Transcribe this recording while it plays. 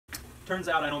Turns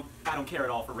out I don't care at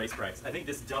all for race bikes. I think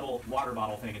this double water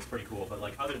bottle thing is pretty cool, but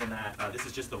like other than that, this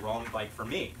is just the wrong bike for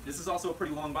me. This is also a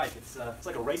pretty long bike. It's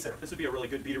like a racer. This would be a really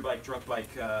good beater bike, drunk bike,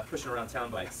 pushing around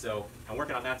town bike. So I'm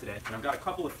working on that today, and I've got a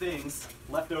couple of things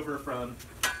left over from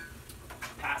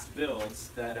past builds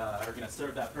that are going to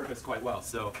serve that purpose quite well.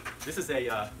 So this is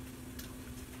a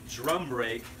drum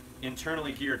brake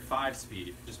internally geared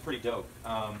 5-speed, which is pretty dope.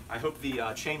 I hope the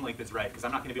chain length is right, because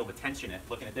I'm not going to be able to tension it.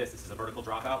 Looking at this is a vertical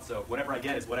dropout, so whatever I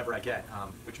get is whatever I get,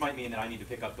 which might mean that I need to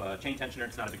pick up a chain tensioner.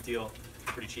 It's not a big deal.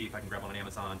 It's pretty cheap. I can grab one on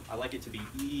Amazon. I like it to be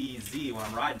easy when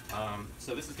I'm riding.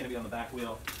 So this is going to be on the back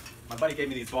wheel. My buddy gave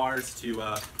me these bars to,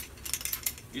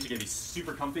 these are going to be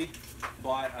super comfy.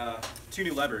 Bought 2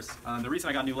 new levers. The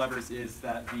reason I got new levers is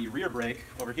that the rear brake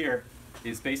over here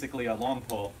is basically a long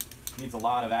pull. Needs a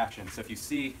lot of action. So if you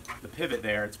see the pivot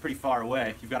there, it's pretty far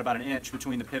away. You've got about an inch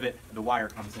between the pivot and the wire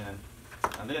comes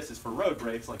in. And this is for road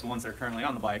brakes, like the ones that are currently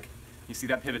on the bike. You see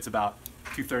that pivot's about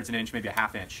 2/3 an inch, maybe a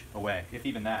 ½ inch away, if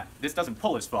even that. This doesn't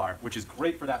pull as far, which is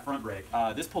great for that front brake.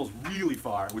 This pulls really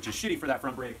far, which is shitty for that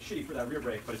front brake, shitty for that rear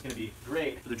brake, but it's going to be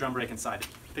great for the drum brake inside.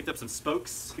 Picked up some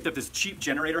spokes, picked up this cheap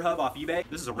generator hub off eBay.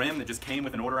 This is a rim that just came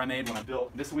with an order I made when I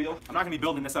built this wheel. I'm not going to be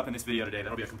building this up in this video today.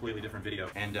 That'll be a completely different video.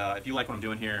 And if you like what I'm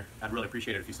doing here, I'd really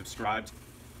appreciate it if you subscribed.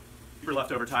 Super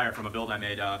leftover tire from a build I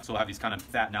made, so we'll have these kind of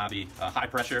fat knobby, high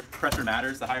pressure. Pressure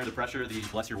matters. The higher the pressure, the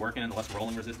less you're working and the less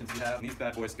rolling resistance you have. And these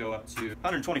bad boys go up to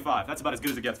 125. That's about as good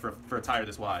as it gets for a tire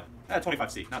this wide.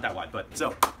 25C, not that wide, but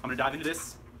so I'm gonna dive into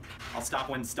this. I'll stop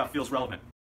when stuff feels relevant.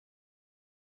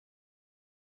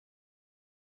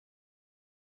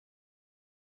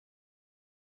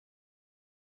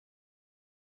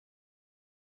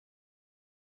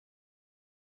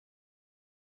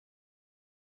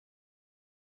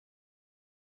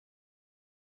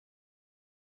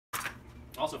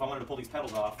 Also, if I wanted to pull these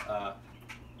pedals off,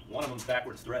 one of them's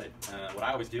backwards threaded. What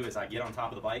I always do is I get on top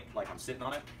of the bike like I'm sitting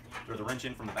on it, throw the wrench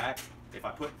in from the back. If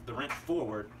I put the wrench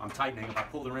forward, I'm tightening. If I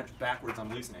pull the wrench backwards,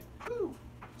 I'm loosening. Woo!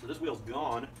 So this wheel's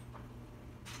gone.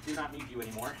 Do not need you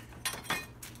anymore.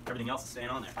 Everything else is staying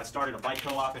on there. I started a bike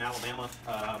co-op in Alabama.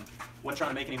 Wasn't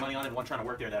trying to make any money on it, wasn't trying to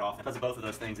work there that often. Because of both of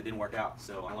those things, it didn't work out.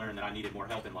 So I learned that I needed more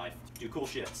help in life to do cool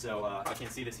shit. So I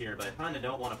can't see this here, but I kind of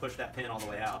don't want to push that pin all the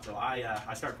way out. So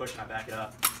I start pushing, I back it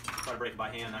up, try to break it by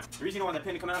hand. The reason you don't want that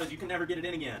pin to come out is you can never get it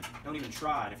in again. Don't even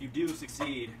try. And if you do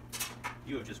succeed,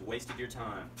 you have just wasted your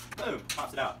time. Boom,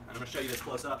 pops it out. And I'm gonna show you this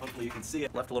close up. Hopefully you can see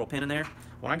it. Left a little pin in there.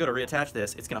 When I go to reattach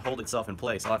this, it's gonna hold itself in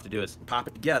place. All I have to do is pop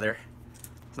it together.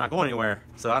 It's not going anywhere,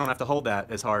 so I don't have to hold that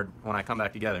as hard when I come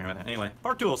back together. Anyway,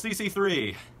 Park Tool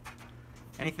CC3.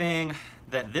 Anything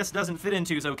that this doesn't fit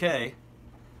into is okay.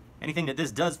 Anything that this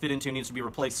does fit into needs to be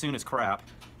replaced soon as crap.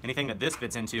 Anything that this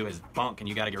fits into is bunk and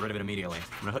you gotta get rid of it immediately.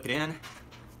 I'm gonna hook it in,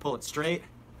 pull it straight,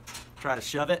 try to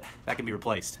shove it. That can be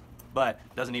replaced, but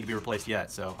doesn't need to be replaced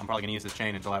yet, so I'm probably gonna use this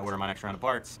chain until I order my next round of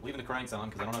parts. Leaving the cranks on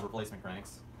because I don't have replacement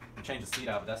cranks. I can change the seat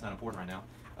out, but that's not important right now.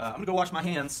 I'm gonna go wash my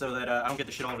hands so that I don't get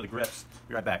the shit all over the grips.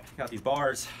 Be right back. Got these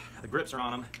bars, the grips are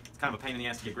on them. It's kind of a pain in the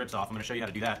ass to get grips off. I'm gonna show you how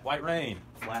to do that. White Rain,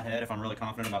 flathead if I'm really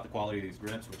confident about the quality of these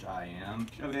grips, which I am.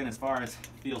 Shove it in as far as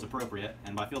feels appropriate,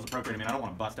 and by feels appropriate I mean I don't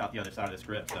want to bust out the other side of this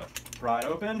grip, so pry it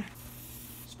open,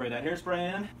 spray that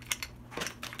hairspray in,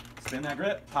 spin that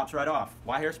grip, pops right off.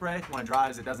 Why hairspray? When it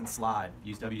dries, it doesn't slide.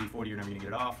 Use WD-40, you're never gonna get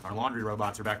it off. Our laundry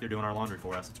robots are back there doing our laundry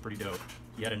for us. It's pretty dope.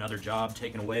 Yet another job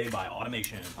taken away by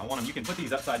automation. I want them, you can put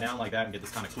these upside down like that and get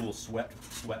this kind of cool swept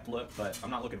look, but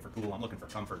I'm not looking for cool, I'm looking for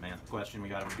comfort, man. The question we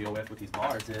gotta deal with these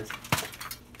bars is,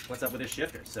 what's up with this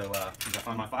shifter? So, I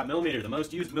found my 5mm, the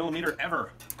most used millimeter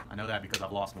ever. I know that because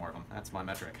I've lost more of them. That's my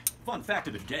metric. Fun fact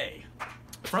of the day.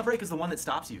 The front brake is the one that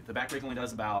stops you. The back brake only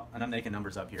does about, and I'm making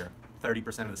numbers up here,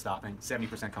 30% of the stopping,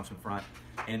 70% comes from the front.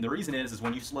 And the reason is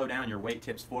when you slow down, your weight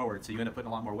tips forward, so you end up putting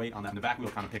a lot more weight on that, and the back wheel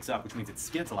kind of picks up, which means it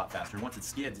skids a lot faster. And once it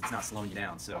skids, it's not slowing you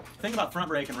down. So the thing about front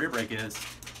brake and rear brake is,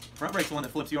 front brake's the one that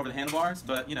flips you over the handlebars,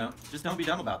 but you know, just don't be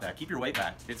dumb about that. Keep your weight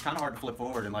back. It's kind of hard to flip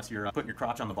forward unless you're putting your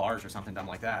crotch on the bars or something dumb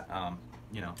like that.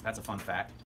 You know, that's a fun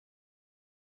fact.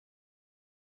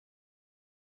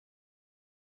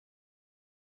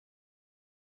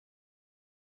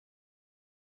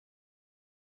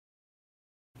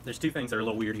 There's two things that are a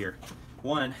little weird here.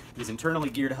 One, these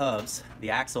internally geared hubs, the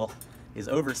axle is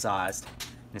oversized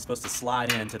and it's supposed to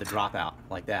slide into the dropout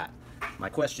like that. My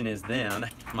question is then,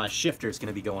 my shifter is going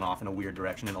to be going off in a weird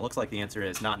direction, and it looks like the answer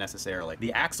is not necessarily.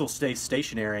 The axle stays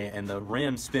stationary and the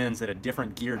rim spins at a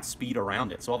different geared speed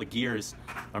around it. So all the gears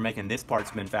are making this part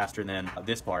spin faster than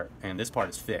this part, and this part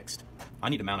is fixed. I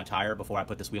need to mount a tire before I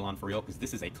put this wheel on for real because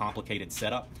this is a complicated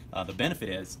setup. The benefit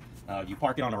is you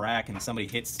park it on a rack and somebody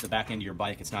hits the back end of your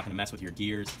bike, it's not going to mess with your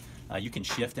gears. You can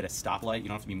shift at a stoplight. You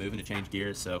don't have to be moving to change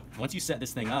gears. So once you set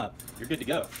this thing up, you're good to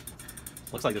go.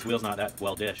 Looks like this wheel's not that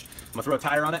well dished. I'm gonna throw a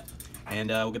tire on it, and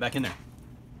we'll get back in there.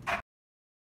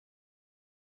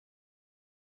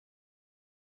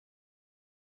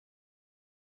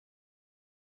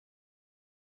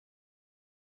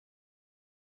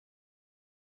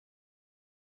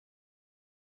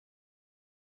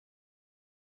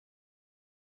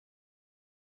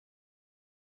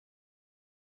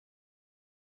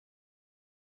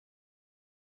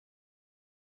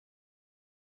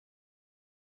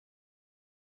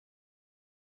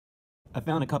 I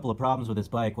found a couple of problems with this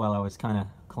bike while I was kind of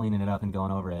cleaning it up and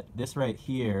going over it. This right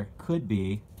here could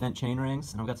be bent chain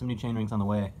rings, and I've got some new chain rings on the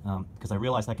way because I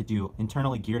realized I could do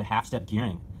internally geared half-step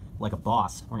gearing like a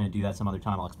boss. We're going to do that some other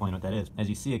time. I'll explain what that is. As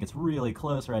you see, it gets really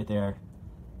close right there,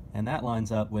 and that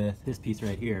lines up with this piece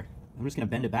right here. I'm just going to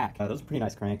bend it back. Those are pretty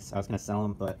nice cranks. I was going to sell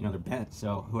them, but you know, they're bent,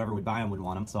 so whoever would buy them would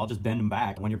want them. So I'll just bend them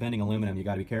back. When you're bending aluminum, you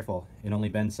got to be careful. It only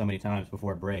bends so many times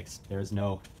before it breaks. There is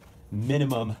no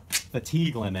minimum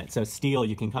fatigue limit. So steel,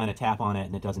 you can kind of tap on it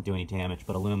and it doesn't do any damage,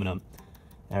 but aluminum,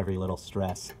 every little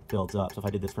stress builds up. So if I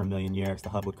did this for a million years, the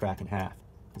hub would crack in half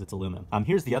because it's aluminum.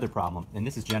 Here's the other problem, and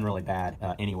this is generally bad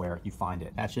anywhere you find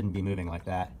it. That shouldn't be moving like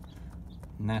that,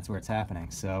 and that's where it's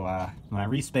happening. So when I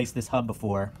respaced this hub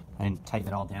before, I didn't tighten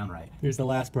it all down right. Here's the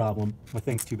last problem. My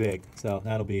thing's too big, so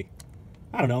that'll be,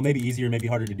 I don't know, maybe easier, maybe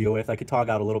harder to deal with. I could tog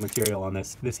out a little material on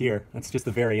this here. That's just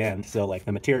the very end, so like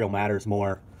the material matters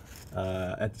more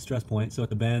at the stress point. So at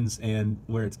the bends and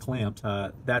where it's clamped,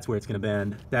 that's where it's going to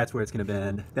bend, that's where it's going to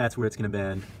bend, that's where it's going to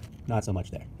bend. Not so much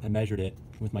there. I measured it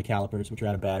with my calipers, which are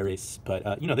out of batteries,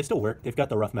 but you know, they still work. They've got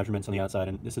the rough measurements on the outside,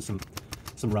 and this is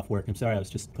some rough work. I'm sorry, I was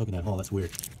just poking that hole. That's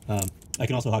weird. I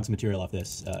can also hog some material off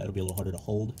this. It'll be a little harder to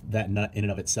hold. That nut in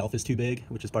and of itself is too big,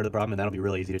 which is part of the problem, and that'll be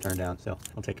really easy to turn down, so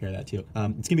I'll take care of that too. It's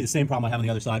going to be the same problem I have on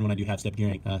the other side when I do half-step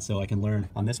gearing, so I can learn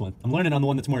on this one. I'm learning on the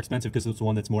one that's more expensive because it's the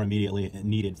one that's more immediately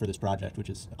needed for this project, which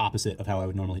is opposite of how I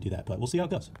would normally do that, but we'll see how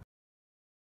it goes.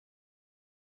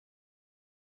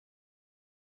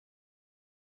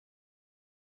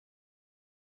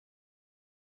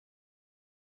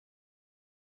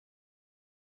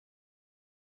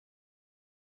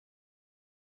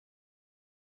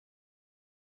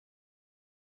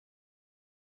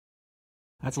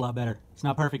 That's a lot better. It's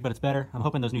not perfect, but it's better. I'm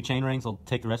hoping those new chain rings will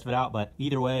take the rest of it out, but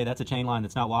either way, that's a chain line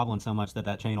that's not wobbling so much that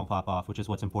that chain will pop off, which is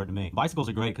what's important to me. Bicycles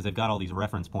are great because they've got all these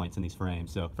reference points in these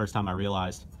frames. So first time I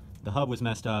realized the hub was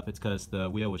messed up, it's because the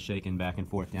wheel was shaking back and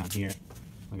forth down here.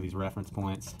 Look at these reference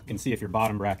points. You can see if your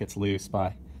bottom bracket's loose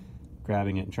by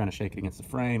grabbing it and trying to shake it against the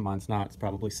frame. Mine's not, it's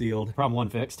probably sealed. Problem one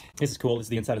fixed. This is cool, this is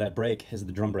the inside of that brake. This is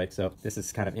the drum brake, so this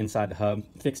is kind of inside the hub,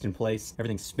 fixed in place.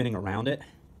 Everything's spinning around it.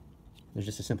 There's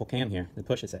just a simple cam here that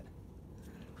pushes it.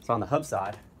 So on the hub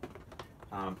side,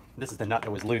 this is the nut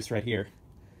that was loose right here.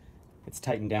 It's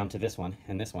tightened down to this one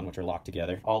and this one, which are locked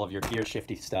together. All of your gear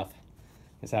shifty stuff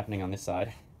is happening on this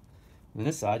side. And on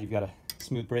this side, you've got a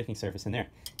smooth braking surface in there.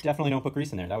 Definitely don't put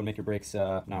grease in there. That would make your brakes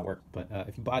not work. But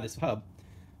if you buy this hub,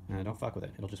 don't fuck with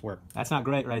it. It'll just work. That's not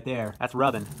great right there. That's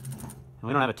rubbing. And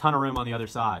we don't have a ton of room on the other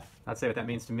side. I'd say what that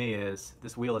means to me is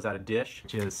this wheel is out of dish,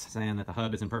 which is saying that the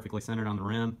hub isn't perfectly centered on the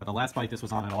rim. But the last bike this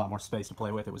was on had a lot more space to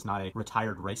play with. It was not a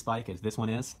retired race bike as this one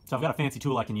is. So I've got a fancy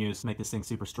tool I can use to make this thing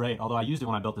super straight, although I used it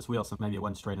when I built this wheel, so maybe it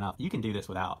wasn't straight enough. You can do this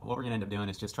without. What we're gonna end up doing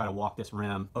is just try to walk this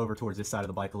rim over towards this side of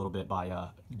the bike a little bit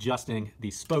by adjusting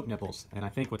these spoke nipples. And I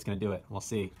think what's gonna do it, we'll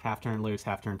see. Half turn loose,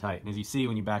 half turn tight. And as you see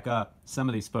when you back up, some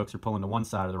of these spokes are pulling to one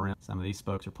side of the rim. Some of these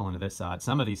spokes are pulling to this side.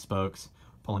 Some of these spokes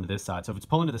pulling to this side. So if it's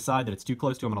pulling to the side that it's too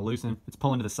close to, I'm going to loosen. If it's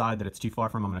pulling to the side that it's too far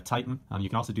from, I'm going to tighten. You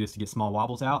can also do this to get small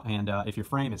wobbles out. And if your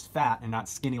frame is fat and not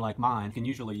skinny like mine, you can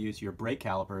usually use your brake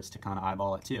calipers to kind of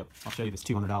eyeball it too. I'll show you this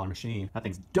 $200 machine. That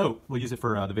thing's dope. We'll use it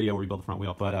for the video where we build the front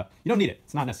wheel, but you don't need it.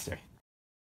 It's not necessary.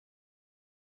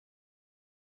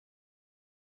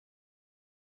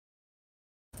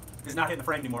 It's not hitting the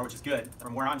frame anymore, which is good.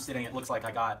 From where I'm sitting, it looks like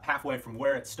I got halfway from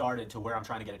where it started to where I'm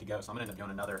trying to get it to go. So I'm gonna end up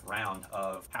doing another round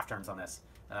of half turns on this.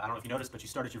 I don't know if you noticed, but you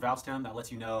start at your valve stem. That lets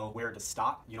you know where to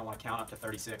stop. You don't want to count up to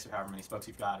 36 or however many spokes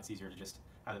you've got. It's easier to just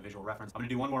have a visual reference. I'm gonna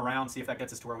do one more round, see if that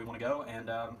gets us to where we want to go, and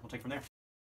we'll take it from there.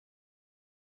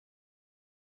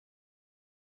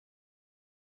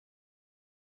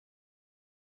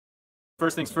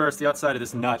 First things first, the outside of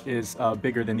this nut is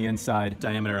bigger than the inside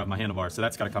diameter of my handlebar, so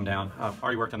that's got to come down. I've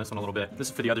already worked on this one a little bit. This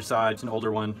is for the other side. It's an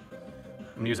older one.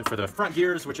 I'm going to use it for the front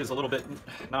gears, which is a little bit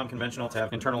non-conventional to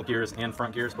have internal gears and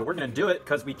front gears, but we're going to do it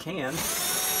because we can.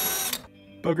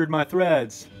 Buggered my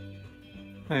threads.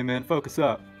 Hey man, focus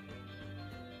up.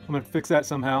 I'm gonna fix that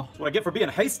somehow. That's what I get for being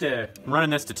hasty. I'm running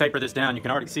this to taper this down. You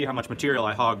can already see how much material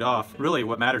I hogged off. Really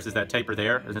what matters is that taper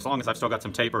there, and as long as I've still got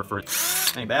some taper for it,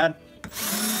 ain't bad.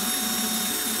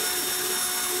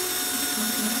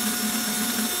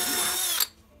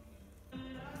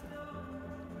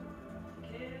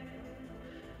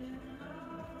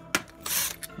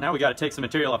 Now we got to take some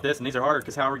material off this, and these are harder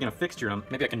because how are we going to fixture them?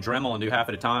 Maybe I can Dremel and do half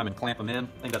at a time and clamp them in.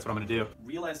 I think that's what I'm going to do.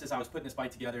 Realized as I was putting this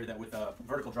bike together that with a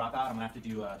vertical dropout, I'm going to have to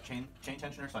do a chain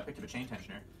tensioner, so I picked up a chain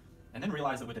tensioner. And then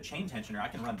realized that with a chain tensioner, I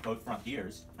can run both front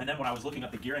gears. And then when I was looking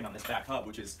up the gearing on this back hub,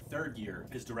 which is third gear,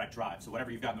 is direct drive. So whatever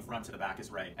you've got in the front to the back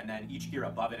is right. And then each gear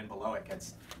above it and below it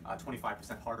gets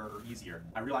 25% harder or easier.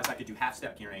 I realized I could do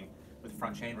half-step gearing with the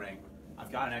front chain ring.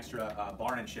 I've got an extra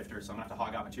bar end shifter, so I'm gonna have to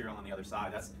hog out material on the other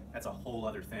side. That's a whole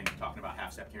other thing, talking about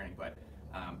half-step gearing. But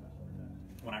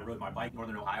when I rode my bike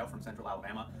Northern Ohio from Central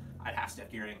Alabama, I had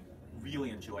half-step gearing,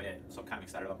 really enjoyed it, so I'm kind of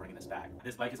excited about bringing this back.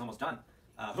 This bike is almost done.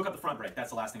 Hook up the front brake,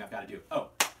 that's the last thing I've got to do. Oh,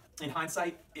 in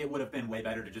hindsight, it would have been way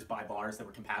better to just buy bars that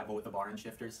were compatible with the bar end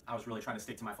shifters. I was really trying to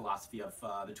stick to my philosophy of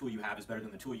the tool you have is better than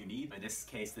the tool you need. In this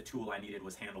case, the tool I needed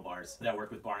was handlebars that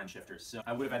work with bar end shifters. So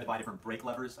I would have had to buy different brake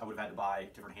levers. I would have had to buy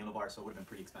different handlebars, so it would have been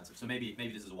pretty expensive. So maybe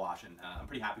this is a wash, and I'm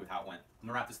pretty happy with how it went. I'm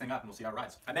gonna wrap this thing up and we'll see how it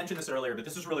rides. I mentioned this earlier, but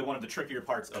this is really one of the trickier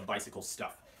parts of bicycle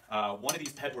stuff. One of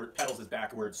these pedals is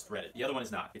backwards threaded. The other one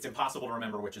is not. It's impossible to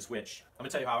remember which is which. I'm gonna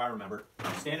tell you how I remember.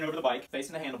 I'm standing over the bike,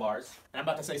 facing the handlebars, and I'm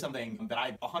about to say something that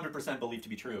I 100% believe to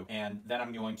be true, and then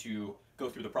I'm going to go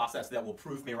through the process that will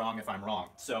prove me wrong if I'm wrong.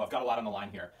 So I've got a lot on the line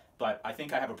here, but I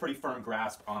think I have a pretty firm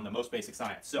grasp on the most basic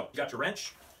science. So you got your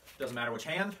wrench, doesn't matter which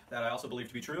hand, that I also believe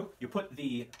to be true. You put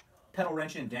the pedal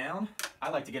wrench in down. I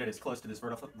like to get it as close to this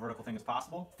vertical thing as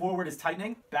possible. Forward is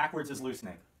tightening, backwards is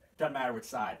loosening. Doesn't matter which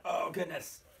side. Oh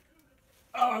goodness.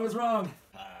 Oh, I was wrong.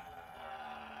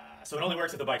 So it only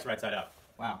works if the bike's right side up.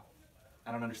 Wow.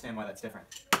 I don't understand why that's different.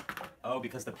 Oh,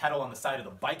 because the pedal on the side of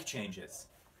the bike changes.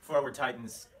 Forward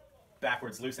tightens,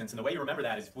 backwards loosens. And the way you remember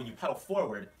that is when you pedal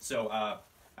forward. So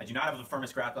I do not have the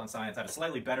firmest grasp on science. I have a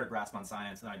slightly better grasp on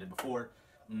science than I did before.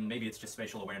 Maybe it's just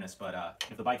spatial awareness, but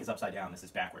if the bike is upside down, this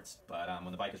is backwards. But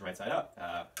when the bike is right side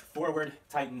up, forward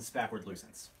tightens, backward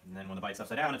loosens. And then when the bike's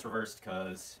upside down, it's reversed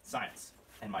because science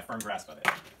and my firm grasp of it.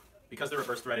 Because they're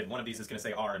reverse threaded, one of these is going to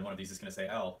say R and one of these is going to say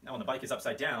L. Now when the bike is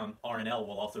upside down, R and L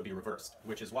will also be reversed,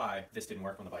 which is why this didn't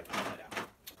work when the bike was upside down.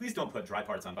 Please don't put dry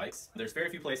parts on bikes. There's very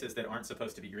few places that aren't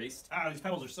supposed to be greased. Ah, these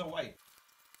pedals are so white.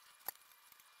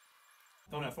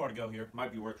 Don't have far to go here.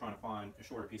 Might be worth trying to find a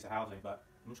shorter piece of housing, but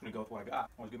I'm just going to go with what I got.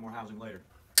 Always get more housing later.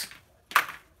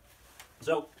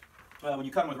 So, when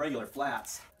you cut them with regular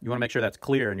flats, you want to make sure that's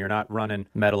clear and you're not running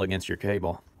metal against your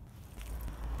cable.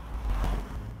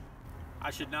 I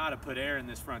should not have put air in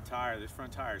this front tire. This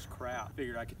front tire is crap.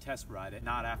 Figured I could test ride it,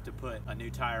 not have to put a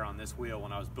new tire on this wheel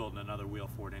when I was building another wheel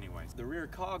for it anyways. The rear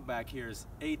cog back here is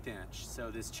 1/8 inch, so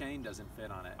this chain doesn't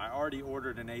fit on it. I already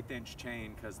ordered an 1/8 inch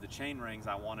chain because the chain rings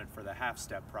I wanted for the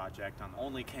half-step project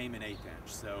only came in 1/8 inch,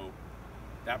 so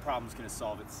that problem's gonna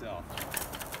solve itself.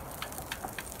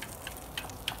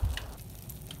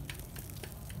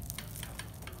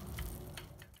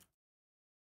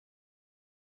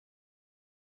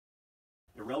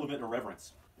 Irrelevant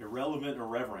irreverence. Irrelevant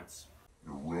irreverence.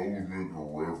 Irrelevant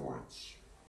irreverence.